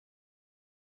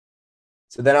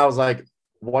So then I was like,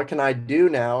 what can I do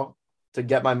now to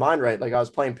get my mind right? Like I was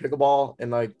playing pickleball and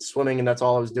like swimming, and that's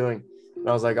all I was doing. And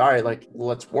I was like, all right, like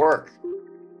let's work.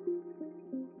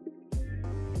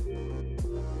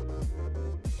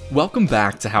 Welcome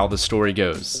back to How the Story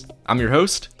Goes. I'm your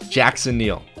host, Jackson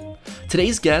Neal.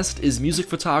 Today's guest is music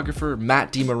photographer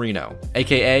Matt DiMarino,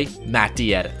 aka Matt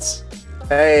D Edits.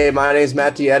 Hey, my name is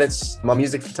Matt D Edits. I'm a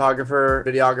music photographer,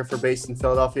 videographer based in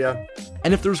Philadelphia.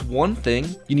 And if there's one thing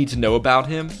you need to know about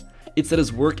him, it's that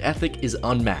his work ethic is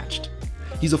unmatched.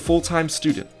 He's a full-time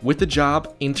student with a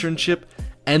job, internship,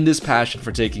 and this passion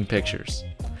for taking pictures.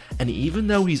 And even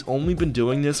though he's only been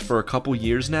doing this for a couple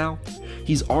years now,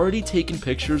 he's already taken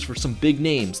pictures for some big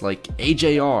names like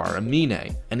AJR,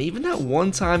 Amine, and even that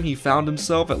one time he found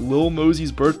himself at Lil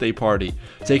Mosey's birthday party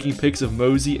taking pics of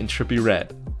Mosey and Trippie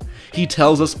Redd. He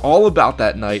tells us all about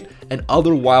that night and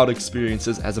other wild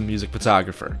experiences as a music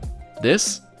photographer.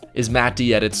 This is Matt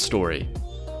D Edits' story.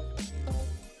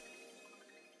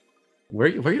 Where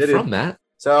are you from, Matt?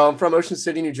 So I'm from Ocean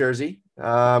City, New Jersey.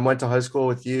 Went to high school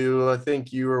with you. I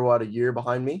think you were, a year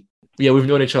behind me? Yeah, we've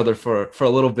known each other for a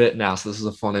little bit now, so this is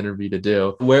a fun interview to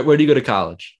do. Where do you go to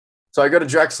college? So I go to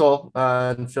Drexel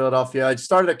in Philadelphia. I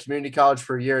started at community college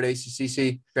for a year at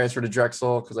ACCC, transferred to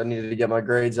Drexel because I needed to get my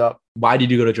grades up. Why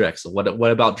did you go to Drexel?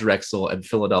 What about Drexel and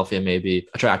Philadelphia maybe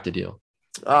attracted you?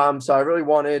 So I really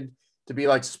wanted to be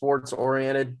like sports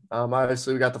oriented.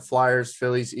 Obviously, we got the Flyers,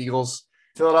 Phillies, Eagles.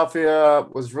 Philadelphia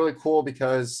was really cool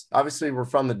because obviously we're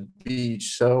from the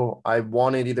beach. So I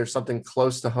wanted either something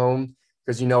close to home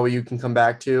because you know what you can come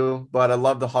back to. But I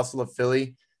love the hustle of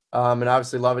Philly. And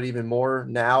obviously love it even more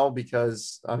now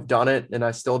because I've done it and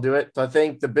I still do it. So I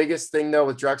think the biggest thing though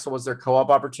with Drexel was their co-op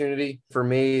opportunity for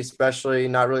me, especially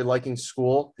not really liking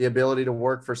school, the ability to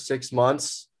work for 6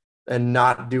 months and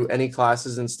not do any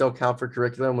classes and still count for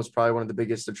curriculum was probably one of the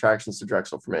biggest attractions to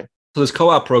Drexel for me. So this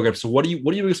co-op program. So what are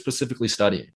you specifically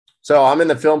studying? So I'm in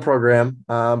the film program,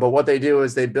 but what they do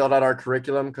is they build out our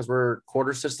curriculum because we're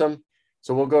quarter system.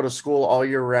 So we'll go to school all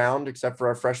year round, except for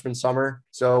our freshman summer.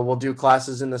 So we'll do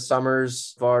classes in the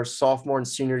summers of our sophomore and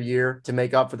senior year to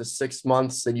make up for the 6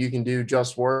 months that you can do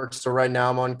just work. So right now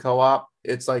I'm on co-op.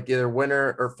 It's like either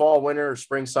winter or fall, winter or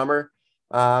spring, summer.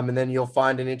 And then you'll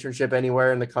find an internship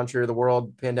anywhere in the country or the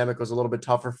world. Pandemic was a little bit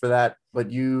tougher for that,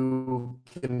 but you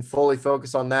can fully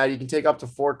focus on that. You can take up to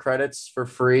 4 credits for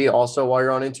free also while you're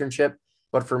on internship.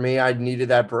 But for me, I needed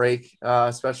that break,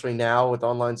 especially now with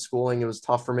online schooling. It was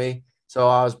tough for me. So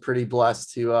I was pretty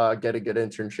blessed to get a good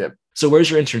internship. So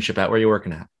where's your internship at? Where are you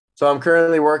working at? So I'm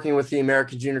currently working with the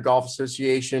American Junior Golf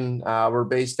Association. We're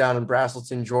based down in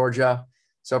Braselton, Georgia.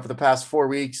 So for the past 4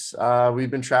 weeks, we've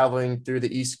been traveling through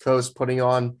the East Coast, putting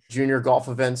on junior golf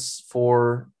events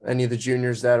for any of the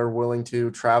juniors that are willing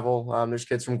to travel. There's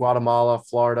kids from Guatemala,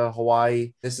 Florida,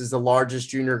 Hawaii. This is the largest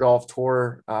junior golf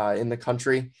tour in the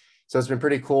country. So it's been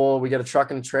pretty cool. We get a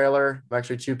truck and a trailer,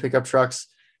 actually 2 pickup trucks.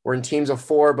 We're in teams of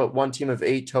 4, but 1 team of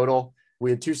 8 total.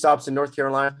 We had 2 stops in North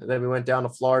Carolina. Then we went down to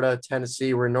Florida,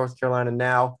 Tennessee. We're in North Carolina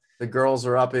now. The girls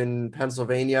are up in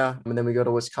Pennsylvania. And then we go to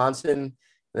Wisconsin, and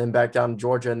then back down to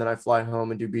Georgia. And then I fly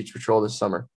home and do beach patrol this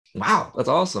summer. Wow, that's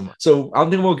awesome. So I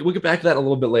think we'll get back to that a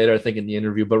little bit later, I think, in the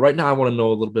interview. But right now, I want to know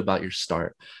a little bit about your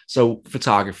start. So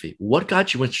photography, what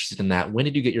got you interested in that? When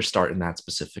did you get your start in that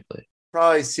specifically?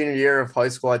 Probably senior year of high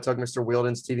school, I took Mr.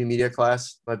 Wielden's TV media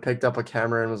class. I picked up a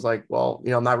camera and was like, well,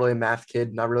 I'm not really a math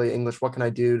kid, not really English. What can I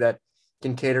do that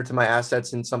can cater to my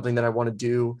assets and something that I want to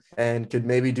do and could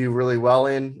maybe do really well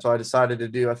in? So I decided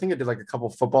to I think I did like a couple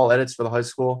of football edits for the high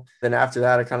school. Then after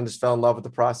that, I kind of just fell in love with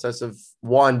the process of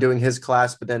doing his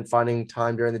class, but then finding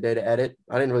time during the day to edit.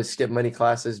 I didn't really skip many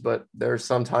classes, but there are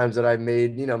some times that I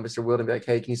made, Mr. Wielden be like,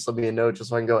 hey, can you slip me a note just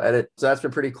so I can go edit? So that's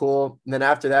been pretty cool. And then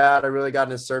after that, I really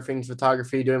got into surfing,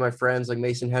 photography, doing my friends like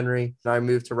Mason Henry. And I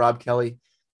moved to Rob Kelly.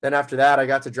 Then after that, I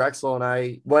got to Drexel and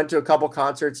I went to a couple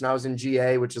concerts and I was in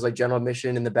GA, which is like general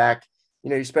admission in the back.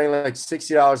 You're spending like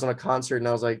 $60 on a concert. And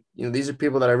I was like, these are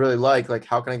people that I really like. Like,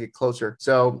 how can I get closer?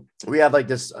 So we had like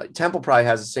this, Temple probably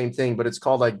has the same thing, but it's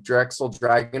called like Drexel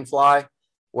Dragonfly,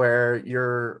 where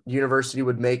your university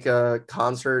would make a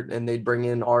concert and they'd bring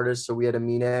in artists. So we had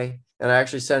Amine, and I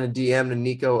actually sent a DM to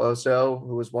Nico Oso,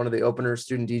 who was one of the opener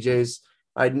student DJs.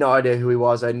 I had no idea who he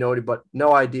was. I had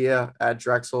no idea at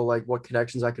Drexel, like what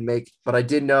connections I could make, but I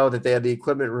did know that they had the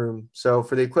equipment room. So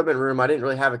for the equipment room, I didn't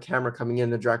really have a camera coming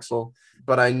into Drexel,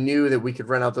 but I knew that we could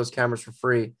rent out those cameras for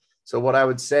free. So what I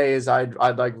would say is I'd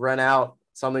like rent out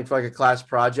something for like a class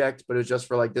project, but it was just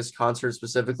for like this concert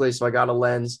specifically. So I got a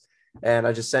lens and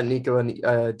I just sent Nico a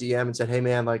DM and said, hey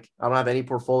man, like I don't have any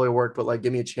portfolio work, but like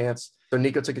give me a chance. So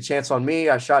Nico took a chance on me.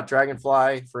 I shot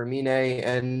Dragonfly for Amine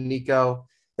and Nico.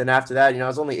 Then after that, I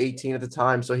was only 18 at the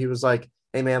time. So he was like,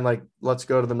 hey man, like, let's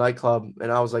go to the nightclub.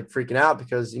 And I was like freaking out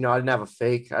because, I didn't have a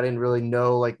fake. I didn't really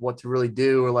know like what to really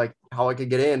do or like how I could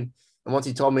get in. And once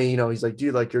he told me, he's like,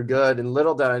 dude, like you're good. And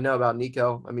little did I know about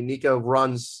Nico. I mean, Nico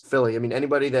runs Philly. I mean,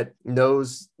 anybody that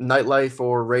knows nightlife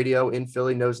or radio in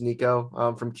Philly knows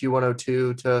Nico, from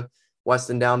Q102 to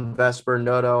Weston Down, Vesper,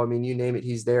 Noto. I mean, you name it,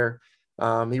 he's there.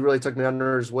 He really took me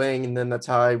under his wing. And then that's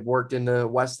how I worked into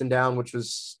Weston Down, which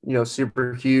was,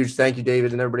 super huge. Thank you,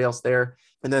 David, and everybody else there.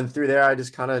 And then through there, I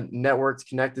just kind of networked,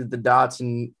 connected the dots,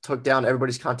 and took down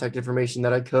everybody's contact information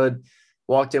that I could.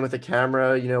 Walked in with a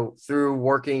camera, through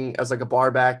working as like a bar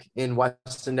back in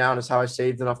Weston Down is how I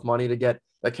saved enough money to get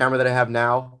the camera that I have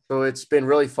now. So it's been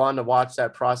really fun to watch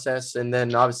that process. And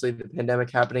then obviously the pandemic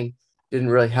happening didn't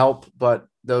really help, but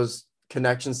those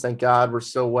connections, thank God, were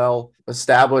so well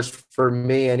established for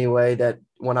me anyway, that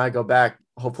when I go back,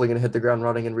 hopefully going to hit the ground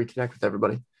running and reconnect with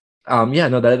everybody. Yeah,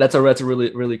 no, that's a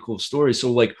really, really cool story.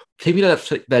 So like, take me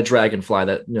to that dragonfly,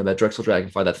 that Drexel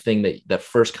dragonfly, that thing that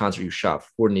first concert you shot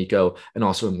for Nico and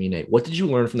also Amine. What did you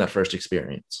learn from that first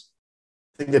experience?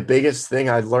 I think the biggest thing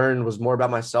I learned was more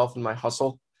about myself and my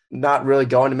hustle. Not really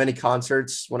going to many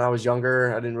concerts when I was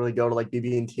younger. I didn't really go to like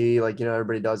BB&T, like,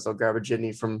 everybody does. They'll grab a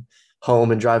jitney from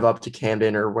home and drive up to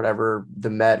Camden or whatever, the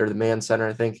Met or the Mann Center.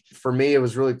 I think for me, it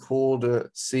was really cool to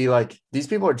see like these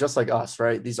people are just like us,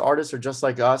 right? These artists are just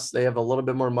like us. They have a little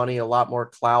bit more money, a lot more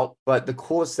clout. But the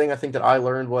coolest thing I think that I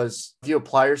learned was if you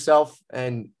apply yourself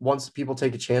and once people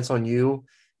take a chance on you,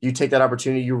 you take that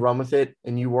opportunity, you run with it,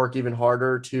 and you work even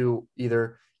harder to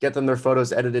either get them their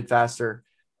photos edited faster.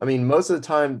 I mean, most of the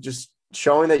time, just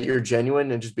showing that you're genuine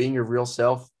and just being your real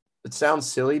self. It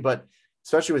sounds silly, but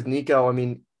especially with Nico,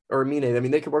 or Amine,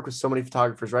 they could work with so many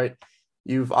photographers, right?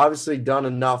 You've obviously done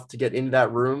enough to get into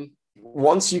that room.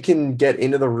 Once you can get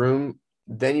into the room,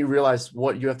 then you realize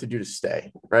what you have to do to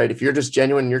stay, right? If you're just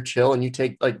genuine and you're chill and you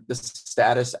take like the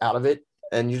status out of it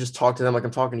and you just talk to them like I'm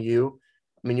talking to you,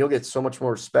 you'll get so much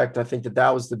more respect. I think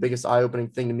that was the biggest eye-opening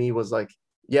thing to me was like,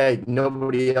 yeah,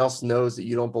 nobody else knows that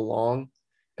you don't belong.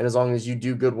 And as long as you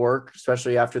do good work,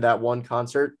 especially after that one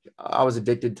concert, I was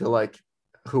addicted to like,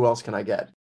 who else can I get?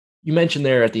 You mentioned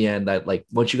there at the end that like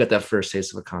once you got that first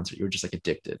taste of a concert, you were just like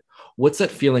addicted. What's that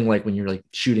feeling like when you're like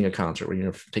shooting a concert, when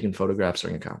you're taking photographs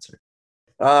during a concert?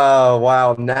 Oh,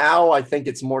 wow. Now I think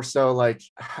it's more so like,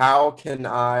 how can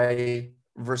I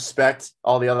respect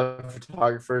all the other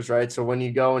photographers, right? So when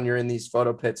you go and you're in these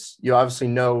photo pits, you obviously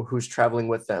know who's traveling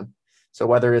with them. So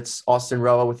whether it's Austin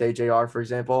Roa with AJR, for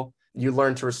example, you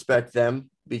learn to respect them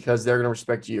because they're going to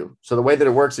respect you. So the way that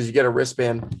it works is you get a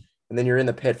wristband and then you're in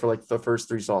the pit for like the first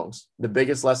 3 songs. The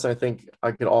biggest lesson I think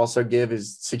I could also give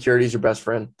is security is your best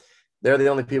friend. They're the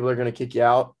only people that are going to kick you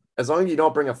out. As long as you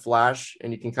don't bring a flash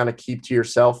and you can kind of keep to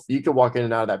yourself, you could walk in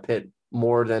and out of that pit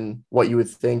more than what you would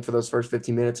think for those first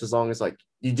 15 minutes, as long as like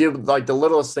you do like the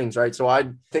littlest things, right? So I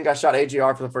think I shot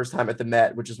AJR for the first time at the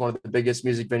Met, which is one of the biggest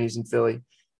music venues in Philly.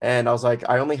 And I was like,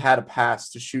 I only had a pass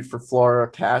to shoot for Flora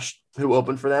Cash, who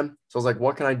opened for them. So I was like,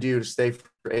 what can I do to stay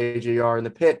for AJR in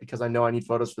the pit? Because I know I need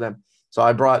photos for them. So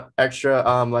I brought extra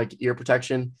like ear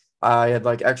protection. I had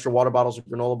like extra water bottles of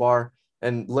granola bar.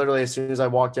 And literally as soon as I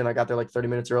walked in, I got there like 30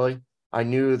 minutes early. I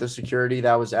knew the security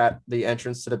that was at the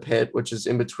entrance to the pit, which is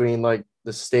in between like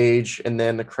the stage and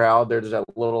then the crowd. There's that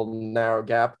little narrow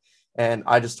gap. And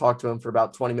I just talked to him for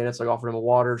about 20 minutes. Like offered him a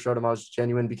water, showed him I was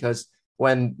genuine, because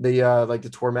when the like the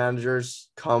tour managers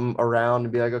come around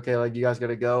and be like, okay, like you guys got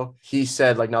to go, he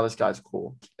said like, no, this guy's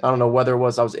cool. I don't know whether it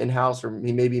was I was in-house or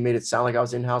he maybe made it sound like I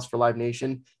was in-house for Live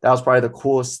Nation. That was probably the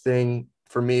coolest thing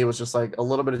for me. It was just like a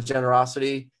little bit of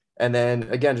generosity. And then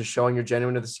again, just showing you're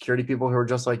genuine to the security people who are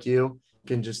just like you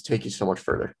can just take you so much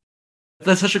further.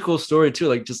 That's such a cool story too.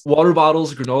 Like just water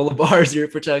bottles, granola bars, ear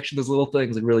protection, those little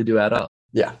things that really do add up.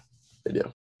 Yeah, they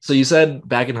do. So you said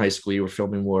back in high school you were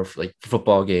filming more for like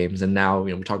football games, and now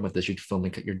we're talking about this. You're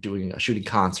filming, you're doing shooting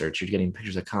concerts, you're getting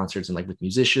pictures of concerts and like with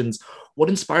musicians. What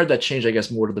inspired that change? I guess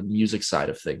more to the music side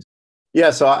of things. Yeah,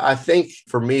 so I think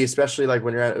for me, especially like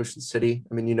when you're at Ocean City,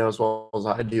 you know as well as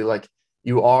I do, like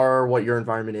you are what your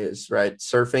environment is, right?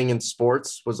 Surfing and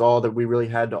sports was all that we really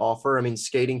had to offer.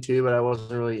 Skating too, but I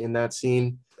wasn't really in that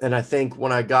scene. And I think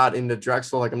when I got into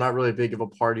Drexel, like I'm not really big of a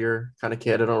partier kind of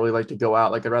kid. I don't really like to go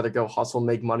out. Like I'd rather go hustle,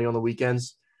 make money on the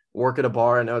weekends, work at a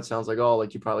bar. I know it sounds like, oh,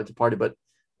 like you probably like to party, but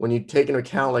when you take into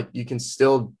account, like you can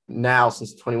still now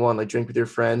since 21, like drink with your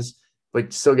friends,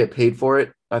 but still get paid for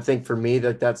it. I think for me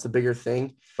that's the bigger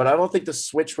thing. But I don't think the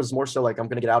switch was more so like I'm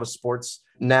going to get out of sports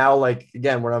now. Like,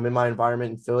 again, when I'm in my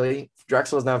environment in Philly,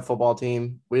 Drexel doesn't have a football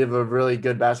team. We have a really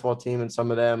good basketball team. And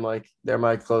some of them, like, they're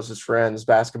my closest friends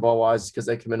basketball wise because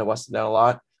they come into Weston Down a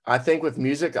lot. I think with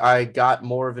music, I got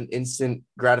more of an instant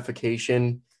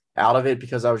gratification out of it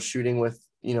because I was shooting with,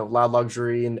 Loud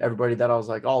Luxury and everybody that I was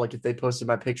like, oh, like if they posted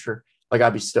my picture, like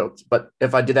I'd be stoked. But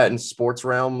if I did that in sports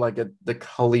realm, like at the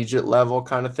collegiate level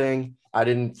kind of thing, I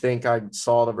didn't think I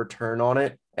saw the return on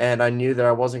it. And I knew that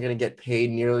I wasn't going to get paid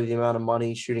nearly the amount of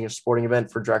money shooting a sporting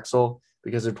event for Drexel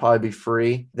because it'd probably be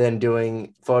free than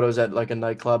doing photos at like a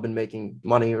nightclub and making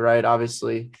money, right?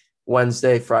 Obviously,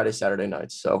 Wednesday, Friday, Saturday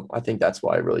nights. So I think that's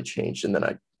why it really changed. And then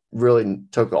I really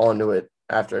took all into it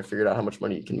after I figured out how much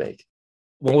money you can make.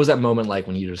 What was that moment like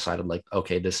when you decided like,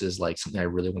 okay, this is like something I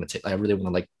really want to take, I really want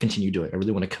to like continue doing. I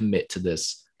really want to commit to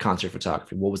this concert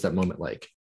photography. What was that moment like?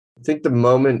 I think the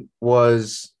moment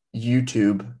was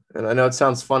YouTube. And I know it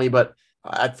sounds funny, but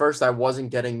at first I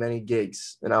wasn't getting many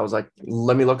gigs. And I was like,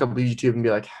 let me look up YouTube and be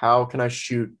like, how can I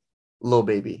shoot Lil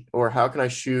Baby? Or how can I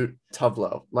shoot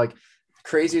Tuvlo? Like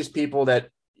craziest people that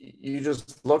you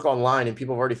just look online and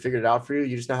people have already figured it out for you.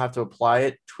 You just now have to apply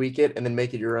it, tweak it, and then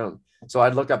make it your own. So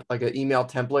I'd look up like an email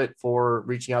template for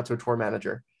reaching out to a tour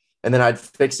manager. And then I'd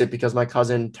fix it because my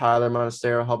cousin Tyler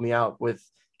Monastero helped me out with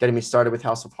getting me started with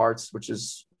House of Hearts, which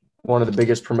is one of the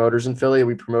biggest promoters in Philly.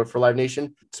 We promote for Live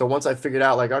Nation. So once I figured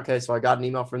out like, okay, so I got an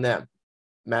email from them,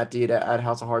 Matt Deed at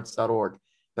houseofhearts.org. And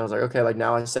I was like, okay, like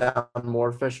now I sound more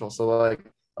official. So like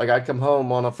I'd come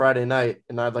home on a Friday night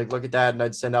and I'd like look at that and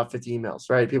I'd send out 50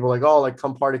 emails, right? People were like, oh, like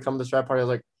come party, come to this rap party. I was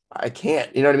like, I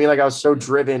can't, you know what I mean? Like I was so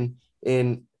driven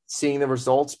in seeing the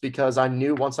results because I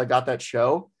knew once I got that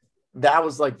show, that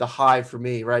was like the high for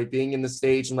me, right? Being in the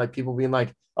stage and like people being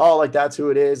like, oh, like that's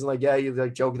who it is. And like, yeah, you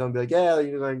like joke with them, be like, yeah,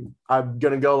 you're like, I'm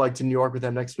going to go like to New York with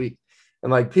them next week.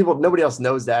 And like people, nobody else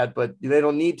knows that, but they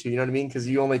don't need to, you know what I mean? Because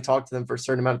you only talk to them for a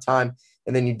certain amount of time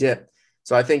and then you dip.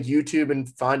 So I think YouTube and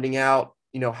finding out,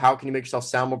 how can you make yourself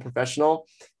sound more professional?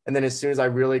 And then as soon as I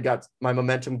really got my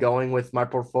momentum going with my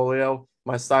portfolio,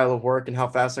 my style of work and how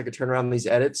fast I could turn around these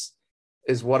edits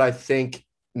is what I think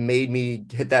made me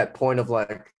hit that point of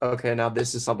like, okay, now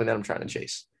this is something that I'm trying to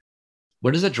chase.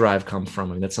 Where does that drive come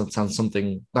from? I mean, that sounds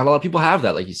something, not a lot of people have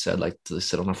that, like you said, like to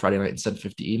sit on a Friday night and send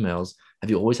 50 emails. Have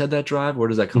you always had that drive? Where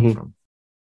does that come from?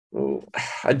 Ooh,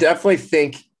 I definitely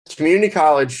think community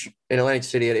college in Atlantic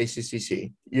City at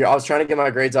ACCC. I was trying to get my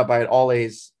grades up. I had all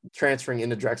A's transferring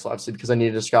into Drexel, obviously, because I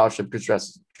needed a scholarship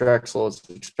because Drexel is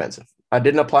expensive. I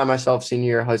didn't apply myself senior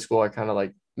year of high school. I kind of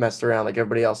like messed around like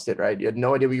everybody else did, right? You had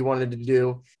no idea what you wanted to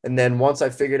do. And then once I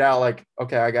figured out like,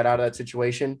 okay, I got out of that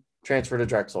situation, transfer to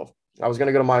Drexel. I was going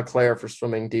to go to Montclair for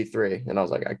swimming D3. And I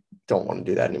was like, I don't want to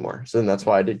do that anymore. So then that's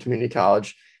why I did community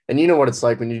college. And you know what it's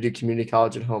like when you do community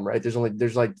college at home, right?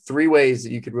 There's like three ways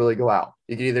that you could really go out.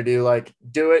 You could either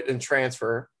do it and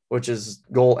transfer, which is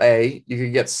goal A. You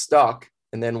could get stuck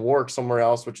and then work somewhere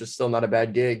else, which is still not a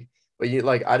bad gig. But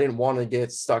I didn't want to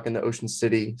get stuck in the Ocean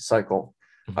City cycle.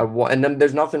 And then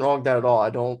there's nothing wrong with that at all. I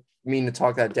don't mean to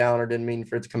talk that down or didn't mean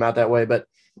for it to come out that way, but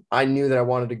I knew that I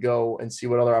wanted to go and see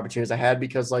what other opportunities I had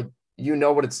because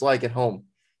what it's like at home,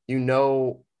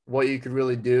 what you could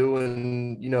really do.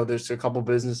 And, there's a couple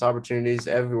business opportunities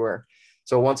everywhere.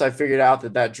 So once I figured out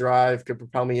that drive could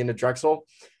propel me into Drexel,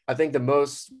 I think the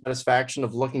most satisfaction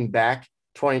of looking back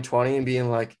 2020 and being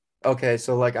like, okay,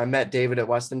 so like I met David at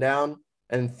Weston Down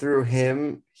and through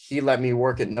him, he let me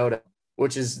work at Noda,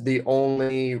 which is the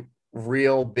only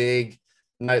real big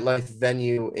nightlife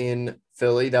venue in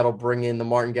Philly that'll bring in the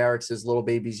Martin Garrix's, Lil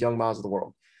Babies, Young Miles of the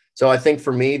world. So I think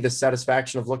for me, the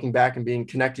satisfaction of looking back and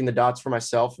connecting the dots for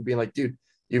myself and being like, dude,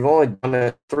 you've only done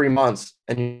it 3 months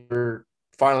and you're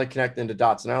finally connecting the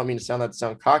dots. And I don't mean to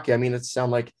sound cocky. I mean, it to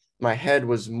sound like my head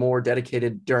was more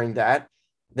dedicated during that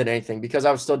than anything because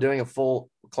I was still doing a full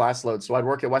class load. So I'd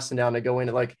work at Weston Down. I'd go in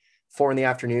at like 4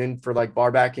 p.m. for like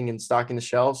bar backing and stocking the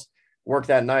shelves, work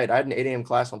that night. I had an 8 a.m.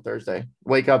 class on Thursday,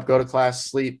 wake up, go to class,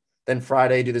 sleep. Then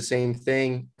Friday, do the same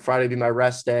thing. Friday be my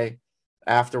rest day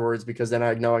afterwards because then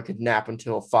I know I could nap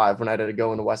until 5 when I had to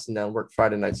go into Weston Down, work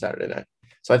Friday night, Saturday night.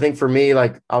 So I think for me,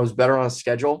 like I was better on a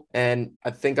schedule. And I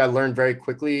think I learned very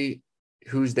quickly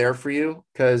who's there for you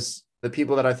because the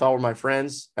people that I thought were my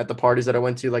friends at the parties that I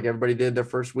went to, like everybody did their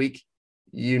first week,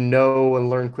 and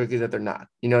learn quickly that they're not.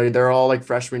 They're all like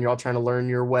freshmen. You're all trying to learn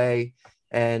your way.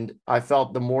 And I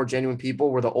felt the more genuine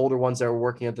people were the older ones that were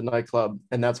working at the nightclub.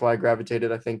 And that's why I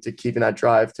gravitated, I think, to keeping that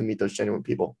drive to meet those genuine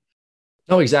people.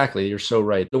 No, exactly. You're so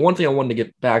right. The one thing I wanted to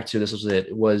get back to,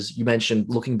 was you mentioned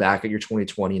looking back at your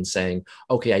 2020 and saying,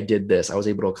 okay, I did this. I was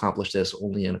able to accomplish this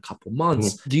only in a couple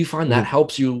months. Mm-hmm. Do you find that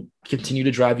helps you continue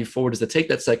to drive you forward? Does it take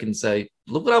that second and say,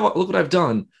 look what I've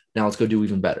done. Now let's go do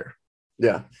even better.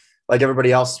 Yeah. Like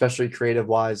everybody else, especially creative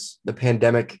wise, the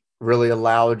pandemic really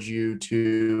allowed you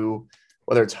to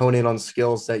whether it's hone in on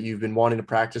skills that you've been wanting to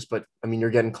practice, but I mean, you're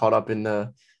getting caught up in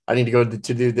the, I need to go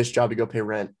to do this job to go pay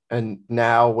rent. And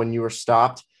now when you were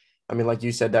stopped, I mean, like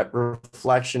you said, that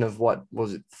reflection of what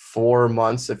was it, 4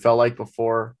 months, it felt like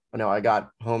before, I know I got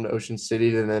home to Ocean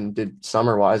City and then did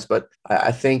summer wise, but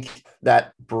I think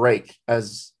that break,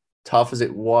 as tough as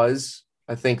it was,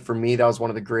 I think for me, that was one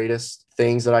of the greatest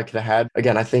things that I could have had.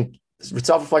 Again, I think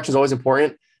self-reflection is always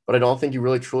important, but I don't think you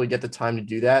really truly get the time to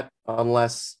do that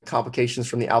unless complications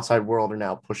from the outside world are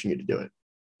now pushing you to do it.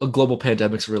 A global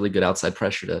pandemic's really good outside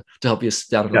pressure to help you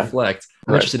sit down and Yeah. reflect.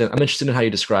 Right. I'm interested in how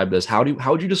you describe this. How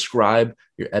would you describe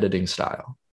your editing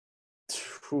style?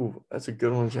 Ooh, that's a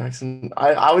good one, Jackson.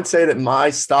 I would say that my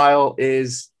style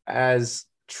is as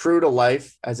true to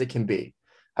life as it can be.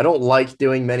 I don't like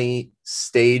doing many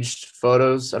staged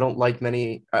photos. I don't like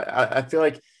many. I feel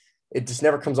like it just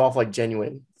never comes off like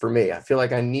genuine for me. I feel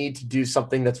like I need to do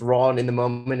something that's raw and in the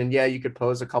moment. And yeah, you could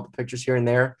pose a couple pictures here and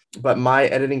there, but my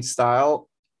editing style,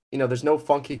 there's no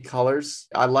funky colors.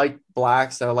 I like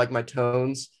blacks and I like my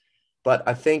tones, but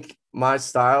I think my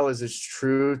style is as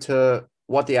true to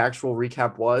what the actual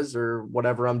recap was or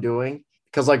whatever I'm doing.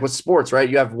 Because like with sports, right,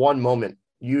 you have one moment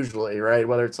usually, right?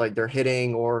 Whether it's like they're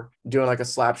hitting or doing like a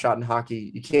slap shot in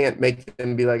hockey, you can't make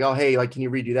them be like, oh, hey, like, can you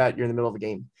redo that? You're in the middle of a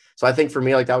game. So I think for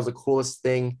me, like that was the coolest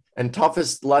thing and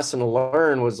toughest lesson to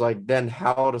learn was like then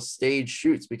how to stage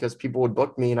shoots because people would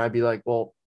book me and I'd be like,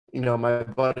 well, my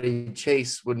buddy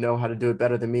Chase would know how to do it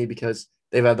better than me because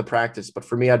they've had the practice. But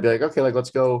for me, I'd be like, okay, like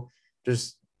let's go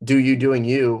just do you doing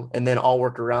you, and then I'll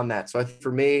work around that. So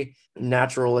for me,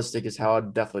 naturalistic is how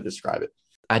I'd definitely describe it.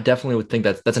 I definitely would think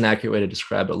that's an accurate way to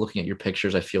describe it. Looking at your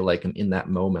pictures, I feel like I'm in that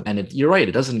moment. And you're right,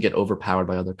 it doesn't get overpowered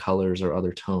by other colors or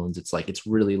other tones. It's like, it's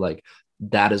really like,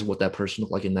 that is what that person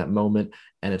looked like in that moment.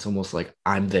 And it's almost like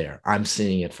I'm there. I'm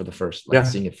seeing it for the first, like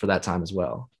seeing it for that time as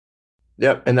well.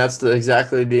 Yep. And that's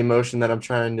exactly the emotion that I'm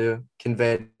trying to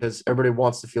convey because everybody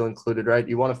wants to feel included, right?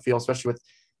 You want to feel, especially with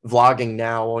vlogging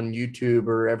now on YouTube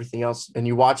or everything else, and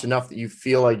you watch enough that you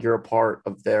feel like you're a part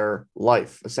of their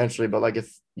life essentially. But like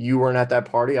if you weren't at that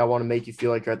party, I want to make you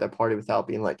feel like you're at that party without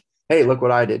being like, hey, look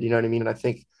what I did. You know what I mean? And I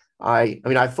think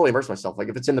I fully immerse myself. Like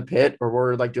if it's in the pit or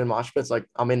we're like doing mosh pits, like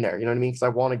I'm in there, you know what I mean? Because I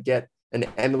want to get and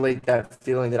emulate that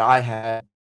feeling that I had.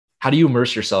 How do you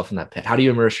immerse yourself in that pit? How do you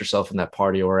immerse yourself in that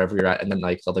party or wherever you're at? And then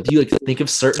like, do you like think of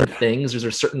certain things? Is there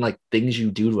certain like things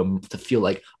you do to feel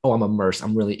like, oh, I'm immersed.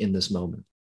 I'm really in this moment.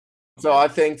 So I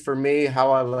think for me,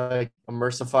 how I like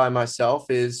immersify myself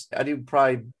is I do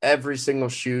probably every single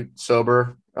shoot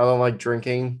sober. I don't like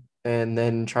drinking and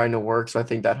then trying to work. So I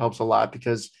think that helps a lot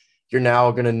because you're now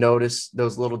going to notice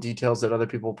those little details that other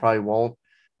people probably won't.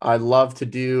 I love to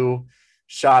do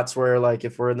shots where like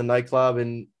if we're in the nightclub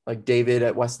and like David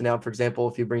at Weston Out, for example,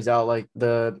 if he brings out like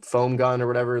the foam gun or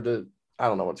whatever, I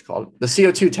don't know what it's called. The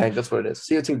CO2 tank. That's what it is.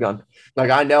 CO2 gun.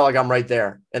 Like I know, like I'm right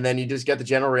there. And then you just get the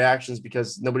general reactions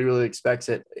because nobody really expects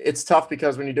it. It's tough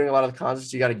because when you're doing a lot of the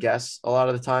concerts, you got to guess a lot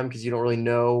of the time because you don't really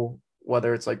know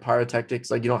whether it's like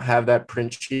pyrotechnics. Like you don't have that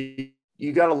print sheet.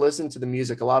 You got to listen to the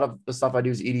music. A lot of the stuff I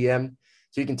do is EDM.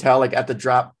 So you can tell like at the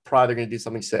drop, probably they're going to do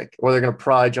something sick or they're going to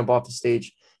probably jump off the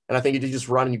stage. And I think you just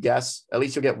run and you guess. At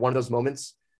least you'll get one of those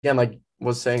moments. Again, like I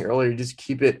was saying earlier, you just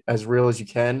keep it as real as you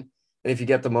can. And if you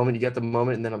get the moment, you get the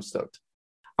moment, and then I'm stoked.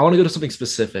 I want to go to something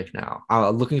specific now.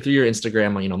 Looking through your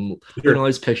Instagram, looking at all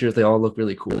these pictures, they all look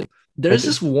really cool. There's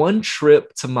this one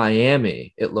trip to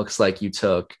Miami, it looks like you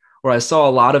took, where I saw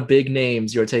a lot of big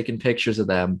names. You were taking pictures of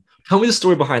them. Tell me the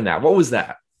story behind that. What was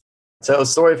that? So the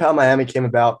story of how Miami came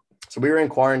about. So we were in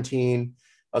quarantine.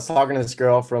 I was talking to this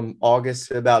girl from August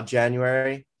to about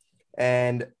January,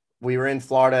 and we were in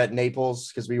Florida at Naples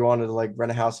because we wanted to like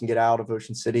rent a house and get out of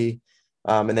Ocean City.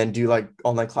 And then do like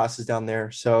online classes down there.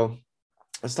 So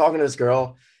I was talking to this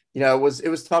girl, it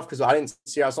was tough because I didn't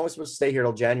see her. I was only supposed to stay here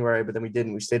till January, but then we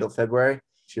didn't. We stayed till February.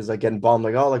 She was like getting bummed,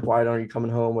 like, oh, like, why aren't you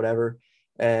coming home? Whatever.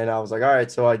 And I was like, all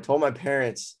right. So I told my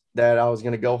parents that I was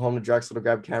going to go home to Drexel to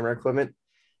grab camera equipment.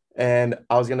 And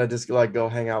I was going to just like go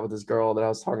hang out with this girl that I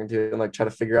was talking to and like try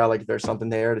to figure out like if there's something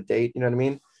there to date, you know what I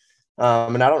mean?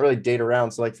 And I don't really date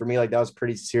around. So like for me, like that was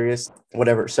pretty serious,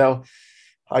 whatever. So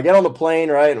I get on the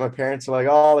plane, right? And my parents are like,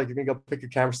 oh, like you're gonna go pick your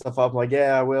camera stuff up. I'm like,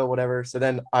 yeah, I will, whatever. So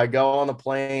then I go on the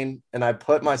plane and I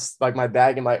put my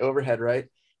bag in my overhead, right?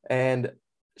 And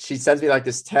she sends me like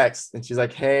this text and she's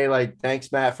like, hey, like,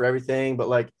 thanks, Matt, for everything. But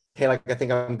like, hey, like, I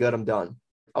think I'm good. I'm done.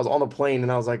 I was on the plane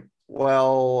and I was like,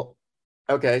 well,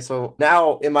 okay. So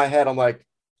now in my head, I'm like,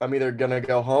 I'm either gonna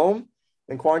go home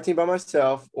and quarantine by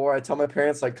myself, or I tell my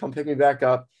parents, like, come pick me back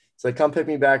up. So they come pick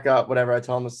me back up, whatever. I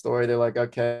tell them the story. They're like,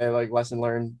 okay, like lesson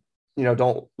learned.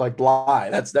 don't like lie.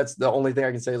 That's the only thing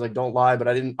I can say is like, don't lie. But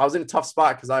I was in a tough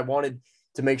spot because I wanted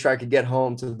to make sure I could get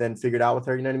home to then figure it out with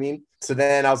her. You know what I mean? So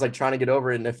then I was like trying to get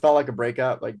over it, and it felt like a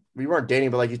breakup. Like we weren't dating,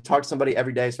 but like you talk to somebody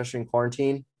every day, especially in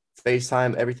quarantine,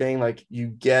 FaceTime, everything, like you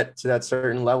get to that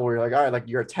certain level where you're like, all right, like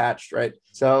you're attached, right?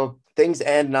 So things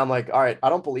end and I'm like, all right, I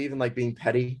don't believe in like being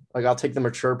petty. Like I'll take the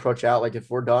mature approach out. Like if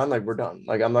we're done, like we're done.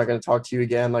 Like I'm not going to talk to you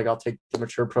again. Like I'll take the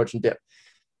mature approach and dip.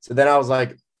 So then I was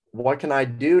like, what can I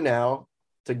do now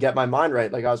to get my mind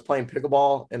right? Like I was playing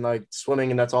pickleball and like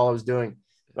swimming, and that's all I was doing.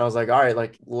 And I was like, all right,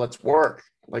 like let's work,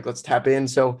 like let's tap in.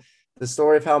 So the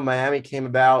story of how Miami came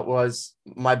about was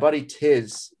my buddy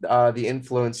Tiz, the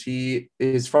influence. He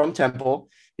is from Temple.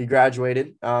 He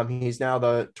graduated. He's now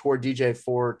the tour DJ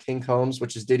for King Combs,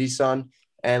 which is Diddy's son,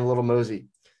 and Little Mosey.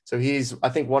 So he's, I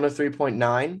think,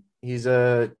 103.9. He's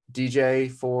a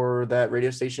DJ for that radio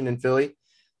station in Philly,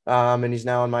 and he's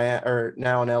now in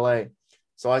now in LA.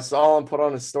 So I saw him put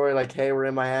on a story like, "Hey, we're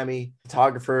in Miami.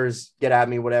 Photographers, get at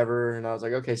me, whatever." And I was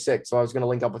like, "Okay, sick." So I was gonna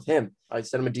link up with him. I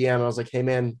sent him a DM. And I was like, "Hey,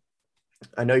 man,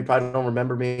 I know you probably don't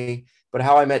remember me, but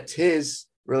how I met Tiz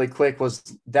really quick was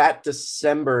that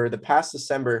December, the past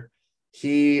December,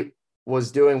 he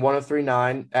was doing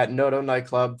 1039 at Noto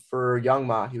nightclub for Young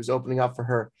Ma. He was opening up for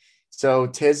her. So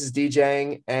Tiz is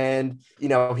DJing and,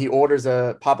 he orders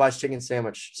a Popeye's chicken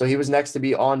sandwich. So he was next to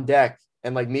be on deck.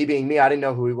 And like me being me, I didn't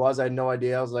know who he was. I had no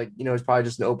idea. I was like, he's probably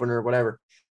just an opener or whatever.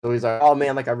 So he's like, oh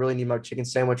man, like I really need my chicken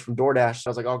sandwich from DoorDash. So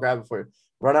I was like, I'll grab it for you.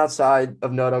 Run outside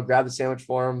of Noto, grab the sandwich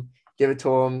for him, give it to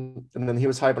him. And then he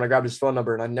was hyping. I grabbed his phone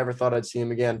number and I never thought I'd see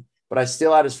him again. But I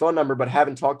still had his phone number, but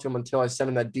haven't talked to him until I sent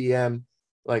him that DM.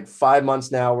 Like 5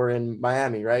 months now, we're in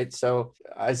Miami, right? So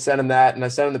I sent him that and I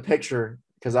sent him the picture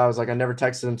because I was like, I never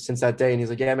texted him since that day. And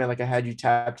he's like, yeah, man, like I had you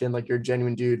tapped in, like you're a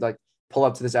genuine dude, like pull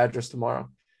up to this address tomorrow.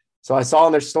 So I saw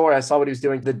in their story, I saw what he was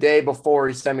doing the day before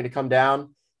he sent me to come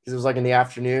down because it was like in the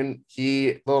afternoon.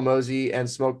 Lil Mosey and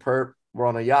Smoke Perp were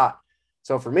on a yacht.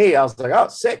 So for me, I was like, oh,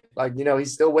 sick. Like,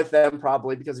 he's still with them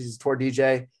probably because he's a tour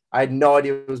DJ. I had no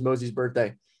idea it was Mosey's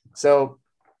birthday. So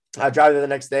I drive there the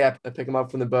next day. I pick him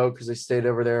up from the boat because they stayed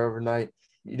over there overnight.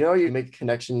 You make a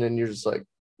connection and you're just like,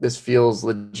 this feels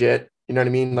legit. You know what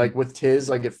I mean? Like with Tiz,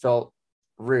 like it felt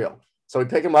real. So we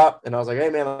pick him up and I was like,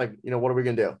 hey man, like, what are we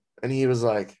going to do? And he was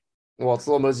like, well, it's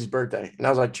Lil Mosey's birthday. And I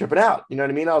was like, tripping out. You know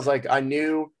what I mean? I was like, I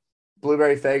knew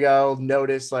Blueberry Faygo,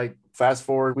 Notice, like fast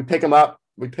forward. We pick him up.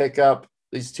 We pick up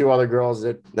these two other girls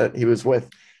that he was with.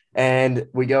 And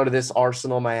we go to this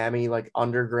Arsenal Miami, like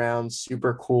underground,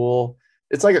 super cool.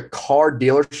 It's like a car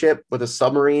dealership with a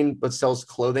submarine, but sells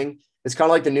clothing. It's kind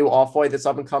of like the new Off-White that's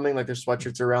up and coming. Like their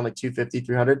sweatshirts are around like 250,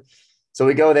 300. So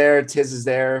we go there. Tiz is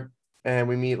there. And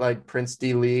we meet like Prince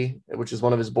D. Lee, which is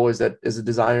one of his boys that is a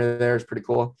designer there. It's pretty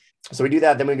cool. So we do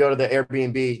that. Then we go to the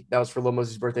Airbnb. That was for Lil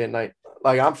Mosey's birthday at night.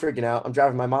 Like I'm freaking out. I'm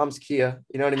driving my mom's Kia.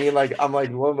 You know what I mean? Like I'm like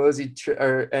Lil Mosey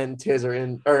and Tiz are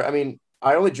in,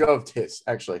 I only drove Tiz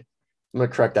actually. I'm going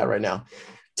to correct that right now.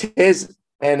 Tiz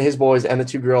and his boys and the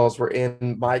two girls were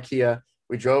in my Kia.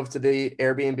 We drove to the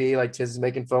Airbnb. Like Tiz is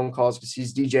making phone calls because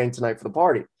he's DJing tonight for the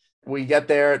party. We get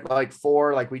there at like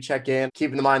 4, like we check in.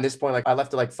 Keeping in mind this point, like I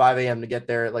left at like 5 a.m. to get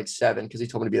there at like 7 because he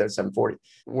told me to be there at 7:40.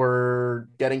 We're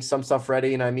getting some stuff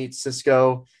ready and I meet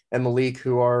Cisco and Malik,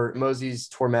 who are Mosey's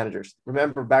tour managers.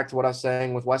 Remember back to what I was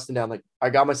saying with Weston Down, like I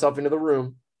got myself into the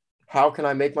room. How can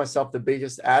I make myself the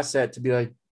biggest asset to be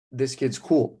like, this kid's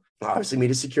cool? Obviously meet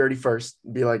a security first,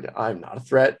 be like, I'm not a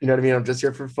threat. You know what I mean? I'm just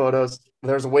here for photos.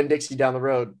 There's a Winn-Dixie down the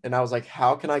road. And I was like,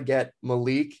 how can I get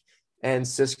Malik and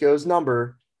Cisco's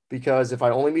number? Because if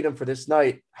I only meet him for this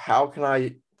night, how can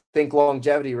I think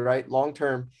longevity, right?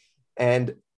 Long-term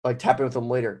and like tap in with them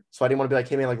later. So I didn't want to be like,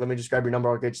 hey man, like, let me just grab your number.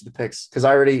 I'll get you the pics. Cause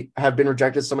I already have been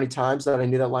rejected so many times that I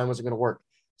knew that line wasn't going to work.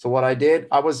 So what I did,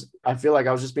 I feel like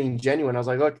I was just being genuine. I was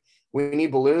like, look, we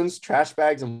need balloons, trash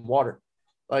bags, and water.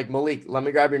 Like, Malik, let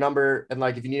me grab your number. And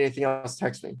like, if you need anything else,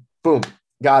 text me. Boom.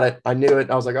 Got it. I knew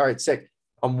it. I was like, all right, sick.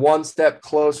 I'm one step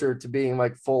closer to being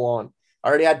like full on. I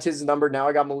already had Tiz's number. Now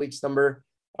I got Malik's number.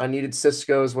 I needed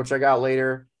Cisco's, which I got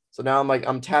later. So now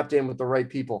I'm tapped in with the right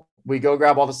people. We go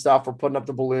grab all the stuff. We're putting up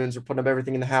the balloons. We're putting up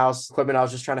everything in the house. Equipment, I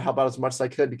was just trying to help out as much as I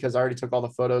could because I already took all the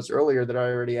photos earlier that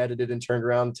I already edited and turned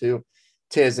around to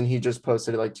Tiz, and he just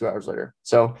posted it like 2 hours later.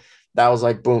 So that was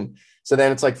like, boom. So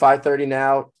then it's like 5:30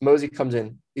 now. Mosey comes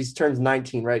in. He turns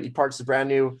 19, right? He parks the brand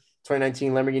new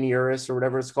 2019 Lamborghini Urus or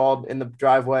whatever it's called in the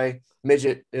driveway.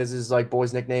 Midget is his like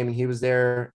boy's nickname, and he was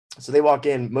there. So they walk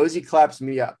in. Mosey claps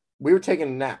me up. We were taking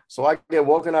a nap. So I get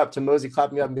woken up to Mosey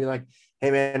clapping me up and being like,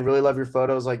 hey man, really love your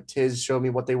photos. Like Tiz showed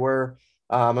me what they were.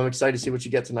 I'm excited to see what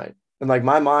you get tonight. And like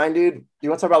my mind, dude, you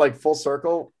want to talk about like full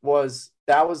circle, was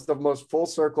that was the most full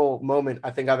circle moment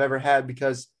I think I've ever had,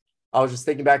 because I was just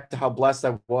thinking back to how blessed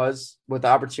I was with the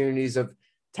opportunities of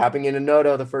tapping into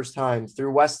Noto the first time,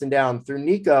 through Weston Down, through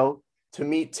Nico, to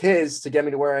meet Tiz to get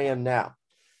me to where I am now.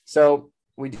 So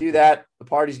we do that. The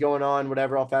party's going on,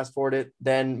 whatever. I'll fast forward it.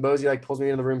 Then Mosey like pulls me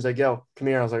into the rooms. Like, yo, come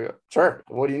here. I was like, sure.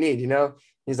 What do you need? You know,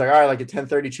 he's like, all right, like at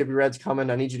 10:30, Trippie Redd's coming.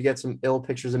 I need you to get some ill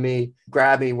pictures of me.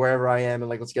 Grab me wherever I am. And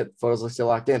like, let's get photos. Let's get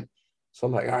locked in. So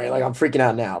I'm like, all right, like I'm freaking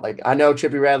out now. Like I know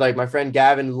Trippie Redd, like my friend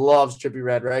Gavin loves Trippie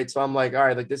Redd, right? So I'm like, all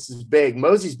right, like this is big.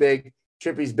 Mosey's big.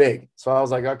 Trippie's big. So I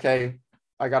was like, okay,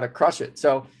 I got to crush it.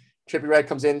 So Trippie Redd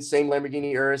comes in, same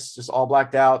Lamborghini Urus, just all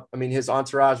blacked out. I mean, his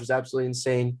entourage was absolutely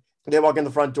insane. They walk in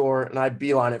the front door and I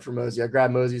beeline it for Mosey. I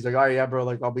grab Mosey. He's like, oh yeah, bro,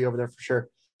 like I'll be over there for sure.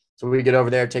 So we get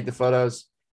over there, take the photos,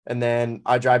 and then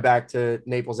I drive back to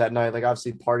Naples that night. Like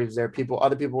obviously the party was there.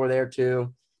 Other people were there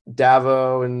too.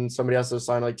 Davo and somebody else that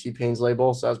signed like T-Pain's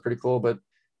label. So that was pretty cool. But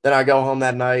then I go home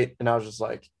that night and I was just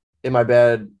like in my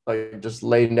bed, like just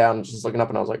laying down and just looking up,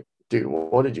 and I was like, dude,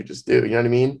 what did you just do? You know what I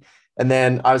mean? And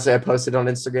then obviously I posted on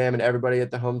Instagram, and everybody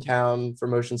at the hometown for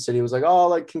Motion City was like, oh,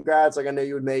 like congrats. Like I knew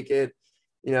you would make it.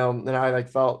 You know, and I like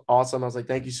felt awesome. I was like,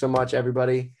 thank you so much,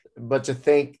 everybody. But to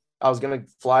think I was going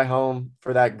to fly home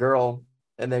for that girl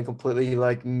and then completely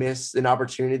like miss an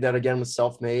opportunity that again was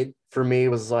self-made, for me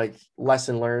was like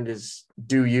lesson learned is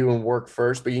do you and work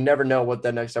first, but you never know what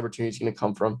that next opportunity is going to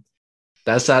come from.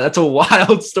 That's a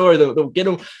wild story though. Get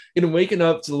him waking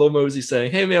up to Lil Mosey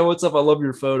saying, hey man, what's up? I love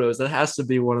your photos. That has to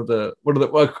be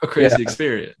a crazy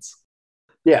experience.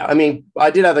 Yeah, I mean, I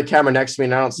did have the camera next to me,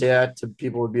 and I don't say that to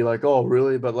people would be like, oh,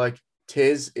 really? But like,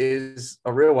 Tiz is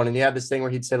a real one. And he had this thing where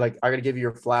he'd say, like, I got to give you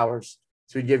your flowers.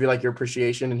 So he'd give you like your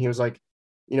appreciation. And he was like,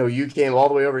 you know, you came all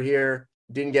the way over here,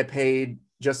 didn't get paid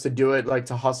just to do it, like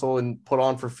to hustle and put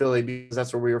on for Philly because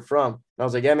that's where we were from. And I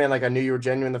was like, yeah, man, like I knew you were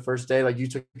genuine the first day. Like you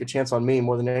took a chance on me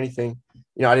more than anything.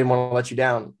 You know, I didn't want to let you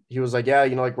down. He was like, yeah,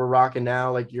 you know, like we're rocking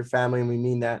now, like your family, and we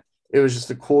mean that. It was just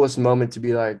the coolest moment to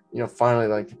be like, you know, finally,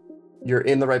 like, you're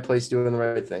in the right place doing the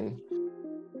right thing.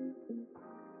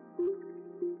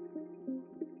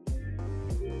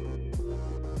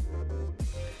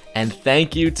 And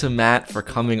thank you to Matt for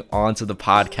coming on to the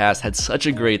podcast. Had such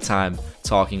a great time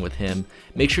talking with him.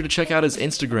 Make sure to check out his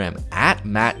Instagram at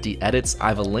MattDEdits. I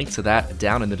have a link to that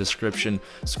down in the description.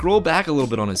 Scroll back a little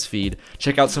bit on his feed.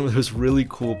 Check out some of those really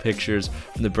cool pictures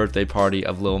from the birthday party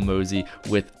of Lil Mosey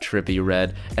with Trippie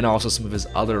Redd, and also some of his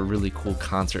other really cool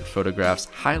concert photographs.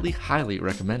 Highly, highly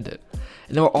recommend it.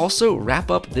 And that will also wrap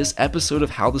up this episode of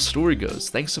How the Story Goes.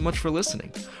 Thanks so much for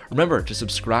listening. Remember to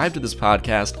subscribe to this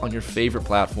podcast on your favorite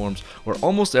platforms. We're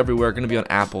almost everywhere. Going to be on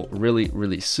Apple really,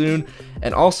 really soon.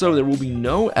 And also, there will be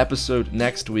no episode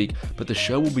next week, but the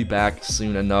show will be back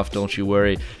soon enough. Don't you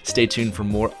worry. Stay tuned for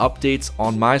more updates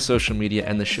on my social media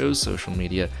and the show's social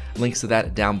media. Links to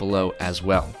that down below as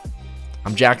well.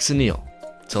 I'm Jackson Neal.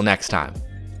 Till next time.